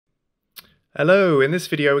Hello, in this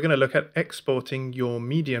video we're going to look at exporting your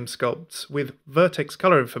medium sculpts with Vertex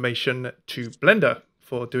color information to Blender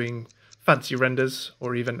for doing fancy renders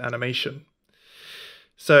or even animation.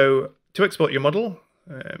 So to export your model,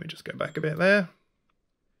 let me just go back a bit there.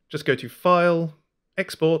 Just go to File,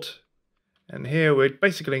 Export, and here we're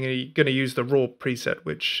basically going to use the raw preset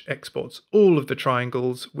which exports all of the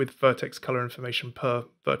triangles with Vertex color information per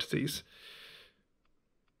vertices.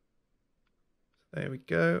 There we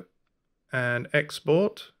go. And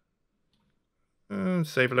export,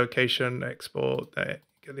 save a location, export, there,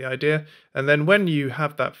 you get the idea. And then when you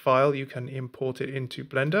have that file, you can import it into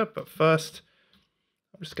Blender. But first,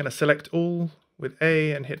 I'm just going to select all with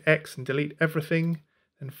A and hit X and delete everything.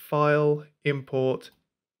 Then File, Import,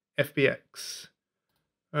 FBX.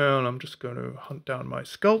 And I'm just going to hunt down my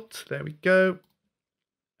sculpt. There we go.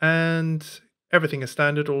 And everything is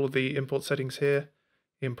standard, all of the import settings here.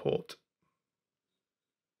 Import.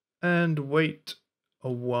 And wait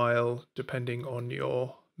a while depending on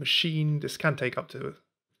your machine. This can take up to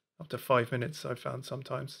 5 minutes, I've found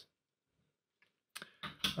sometimes.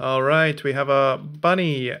 All right, we have a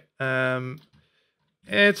bunny.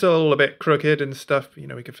 It's all a bit crooked and stuff, you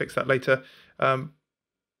know, we can fix that later.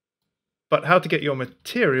 But how to get your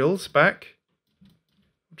materials back,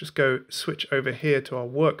 just go switch over here to our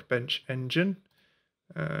workbench engine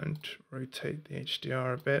and rotate the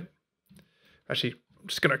HDR a bit. Actually, I'm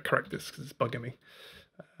just going to correct this because it's bugging me.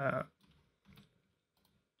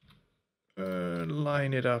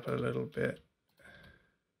 Line it up a little bit.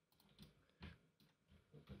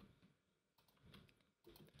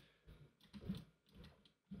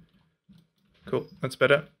 Cool, that's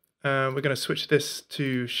better. We're going to switch this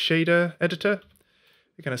to shader editor.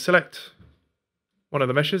 You're going to select one of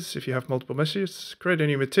the meshes if you have multiple meshes, create a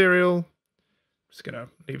new material. I'm just going to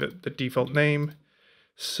leave it the default name,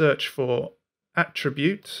 search for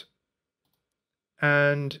attribute,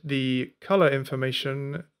 and the color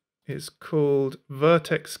information is called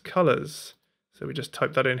Vertex colors. So we just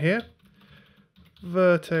type that in here.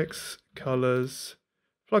 Vertex colors,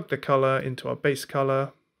 plug the color into our base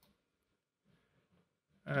color.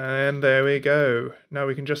 And there we go. Now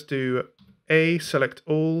we can just do A, select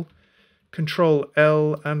all, Control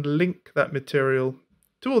L, and link that material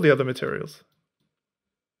to all the other materials.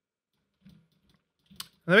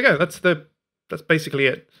 And there we go. That's basically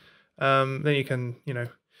it. Then you can,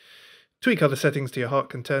 tweak other settings to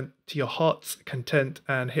your heart's content,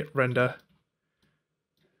 and hit render.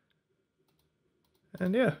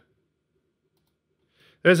 And yeah,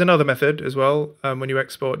 there is another method as well. When you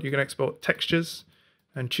export, you can export textures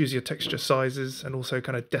and choose your texture sizes, and also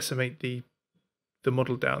kind of decimate the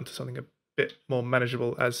model down to something a bit more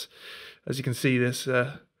manageable. As you can see, there's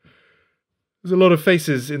a lot of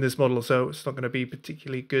faces in this model, so it's not going to be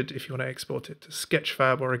particularly good if you want to export it to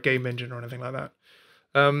Sketchfab or a game engine or anything like that.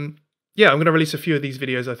 Yeah, I'm going to release a few of these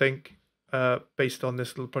videos, I think, based on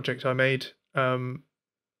this little project I made,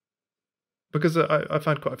 because I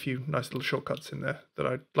found quite a few nice little shortcuts in there that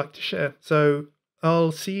I'd like to share. So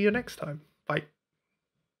I'll see you next time. Bye.